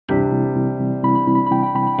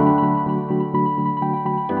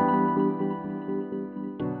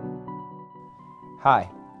Hi,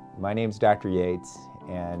 my name's Dr. Yates,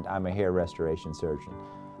 and I'm a hair restoration surgeon.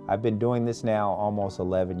 I've been doing this now almost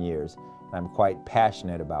 11 years, and I'm quite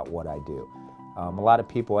passionate about what I do. A lot of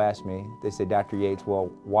people ask me, they say, Dr. Yates,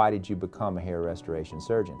 well, why did you become a hair restoration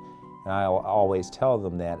surgeon? And I always tell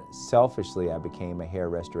them that selfishly I became a hair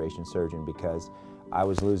restoration surgeon because I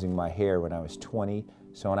was losing my hair when I was 20,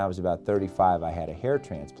 so when I was about 35 I had a hair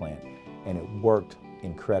transplant, and it worked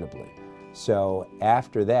incredibly. So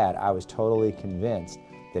after that, I was totally convinced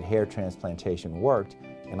that hair transplantation worked,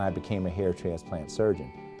 and I became a hair transplant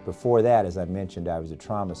surgeon. Before that, as I mentioned, I was a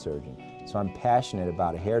trauma surgeon. So I'm passionate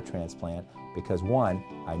about a hair transplant because, one,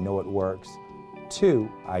 I know it works. Two,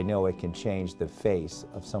 I know it can change the face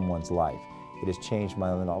of someone's life. It has changed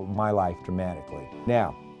my life dramatically.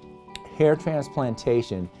 Now, hair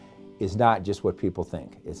transplantation is not just what people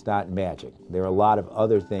think. It's not magic. There are a lot of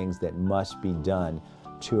other things that must be done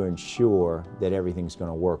to ensure that everything's going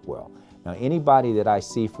to work well. Now, anybody that I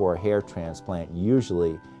see for a hair transplant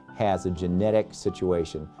usually has a genetic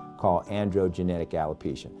situation called androgenetic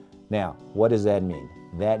alopecia. Now, what does that mean?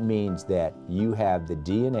 That means that you have the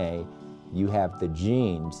DNA, you have the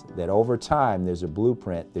genes, that over time there's a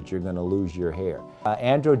blueprint that you're going to lose your hair.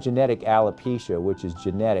 Androgenetic alopecia, which is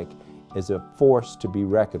genetic, is a force to be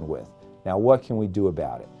reckoned with. Now, what can we do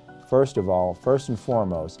about it? First of all, first and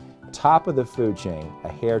foremost, top of the food chain, a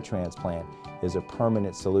hair transplant is a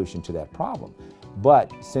permanent solution to that problem. But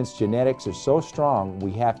since genetics are so strong,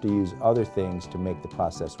 we have to use other things to make the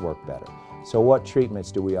process work better. So what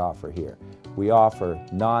treatments do we offer here? We offer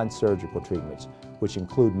non-surgical treatments, which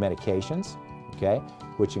include medications, okay,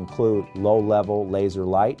 which include low-level laser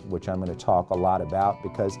light, which I'm going to talk a lot about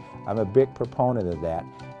because I'm a big proponent of that.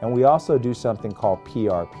 And we also do something called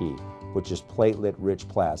PRP, which is platelet-rich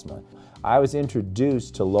plasma. I was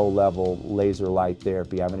introduced to low-level laser light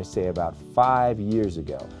therapy, I'm going to say about 5 years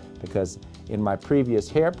ago, because in my previous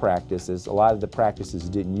hair practices, a lot of the practices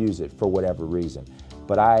didn't use it for whatever reason.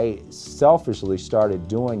 But I selfishly started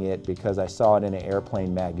doing it because I saw it in an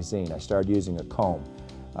airplane magazine. I started using a comb,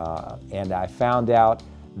 and I found out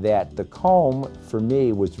that the comb, for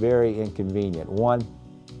me, was very inconvenient. One,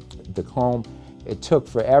 the comb, it took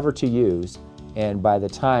forever to use, and by the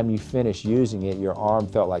time you finish using it, your arm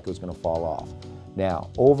felt like it was going to fall off. Now,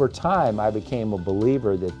 over time, I became a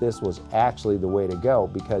believer that this was actually the way to go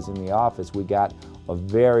because in the office we got a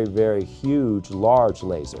very, very huge, large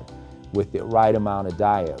laser with the right amount of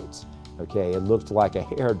diodes. Okay, it looked like a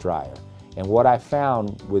hair dryer. And what I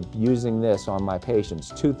found with using this on my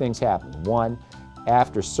patients, two things happened. One,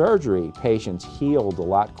 after surgery, patients healed a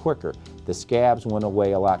lot quicker. The scabs went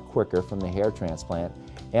away a lot quicker from the hair transplant,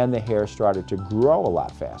 and the hair started to grow a lot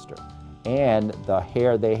faster. And the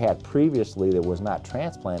hair they had previously that was not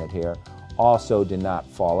transplanted hair also did not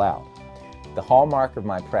fall out. The hallmark of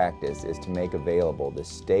my practice is to make available the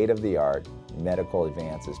state-of-the-art medical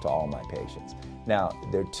advances to all my patients. Now,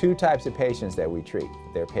 there are two types of patients that we treat.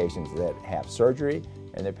 There are patients that have surgery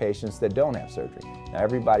and there are patients that don't have surgery. Now,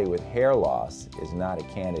 everybody with hair loss is not a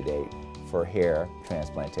candidate for hair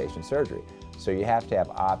transplantation surgery. So you have to have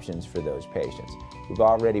options for those patients. We've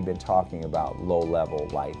already been talking about low-level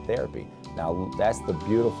light therapy. Now, that's the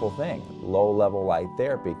beautiful thing. Low-level light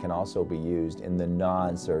therapy can also be used in the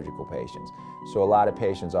non-surgical patients. So a lot of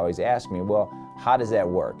patients always ask me, well, how does that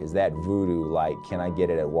work? Is that voodoo light? Can I get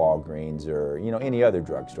it at Walgreens or any other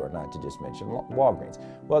drugstore, not to just mention Walgreens?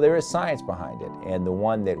 Well, there is science behind it, and the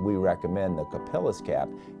one that we recommend, the Capillus cap,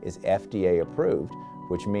 is FDA approved,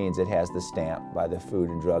 which means it has the stamp by the Food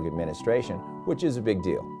and Drug Administration, which is a big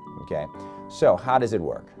deal, okay? So how does it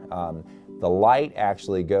work? The light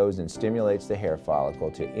actually goes and stimulates the hair follicle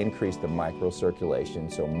to increase the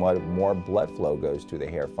microcirculation, so more blood flow goes to the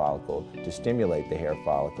hair follicle to stimulate the hair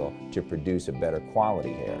follicle to produce a better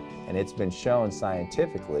quality hair. And it's been shown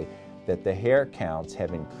scientifically that the hair counts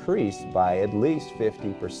have increased by at least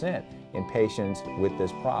 50% in patients with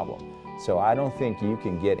this problem. So I don't think you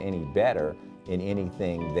can get any better in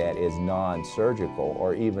anything that is non-surgical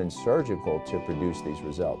or even surgical to produce these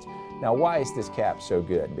results. Now, why is this cap so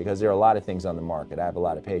good? Because there are a lot of things on the market. I have a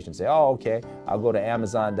lot of patients say, oh, okay, I'll go to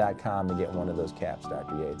Amazon.com and get one of those caps,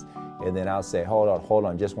 Dr. Yates. And then I'll say, hold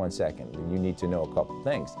on just one second. You need to know a couple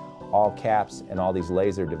things. All caps and all these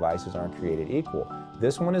laser devices aren't created equal.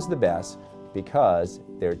 This one is the best because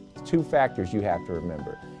there are two factors you have to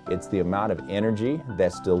remember. It's the amount of energy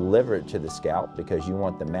that's delivered to the scalp, because you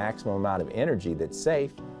want the maximum amount of energy that's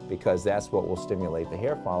safe, because that's what will stimulate the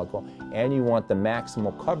hair follicle, and you want the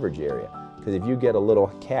maximal coverage area, because if you get a little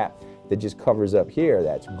cap that just covers up here,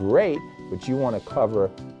 that's great, but you want to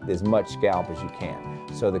cover as much scalp as you can.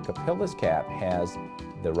 So the Capillus cap has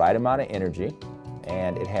the right amount of energy,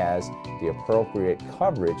 and it has the appropriate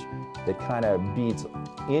coverage that kind of beats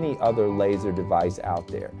any other laser device out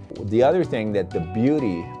there. The other thing, that the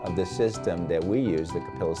beauty of the system that we use, the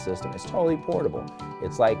Capillus system, is totally portable.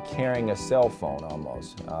 It's like carrying a cell phone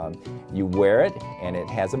almost. You wear it and it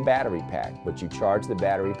has a battery pack, but you charge the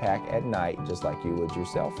battery pack at night just like you would your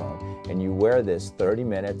cell phone. And you wear this 30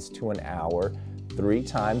 minutes to an hour, 3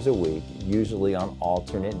 times a week, usually on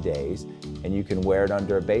alternate days, and you can wear it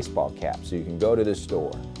under a baseball cap. So you can go to the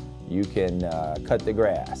store, you can cut the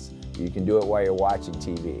grass, you can do it while you're watching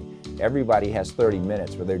TV. Everybody has 30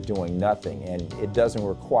 minutes where they're doing nothing, and it doesn't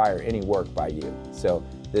require any work by you. So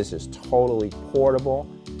this is totally portable.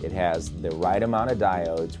 It has the right amount of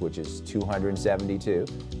diodes, which is 272,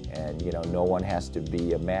 and no one has to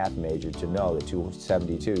be a math major to know that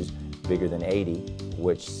 272 is bigger than 80,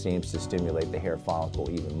 which seems to stimulate the hair follicle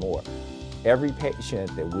even more. Every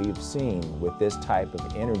patient that we've seen with this type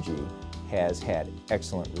of energy has had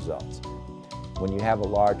excellent results. When you have a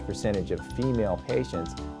large percentage of female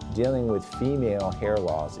patients, dealing with female hair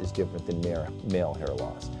loss is different than male hair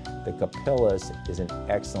loss. The Capillus is an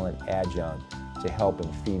excellent adjunct to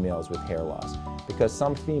helping females with hair loss, because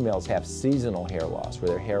some females have seasonal hair loss where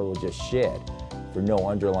their hair will just shed for no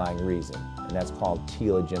underlying reason, and that's called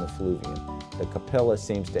telogen effluvium. The Capillus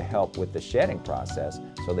seems to help with the shedding process,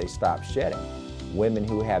 so they stop shedding. Women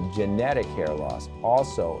who have genetic hair loss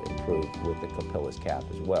also improve with the Capillus cap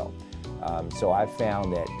as well. So I've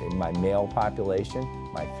found that in my male population,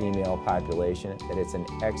 my female population, that it's an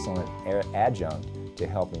excellent adjunct to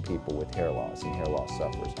helping people with hair loss and hair loss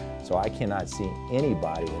sufferers. So I cannot see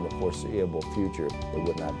anybody in the foreseeable future that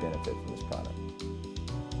would not benefit from this product.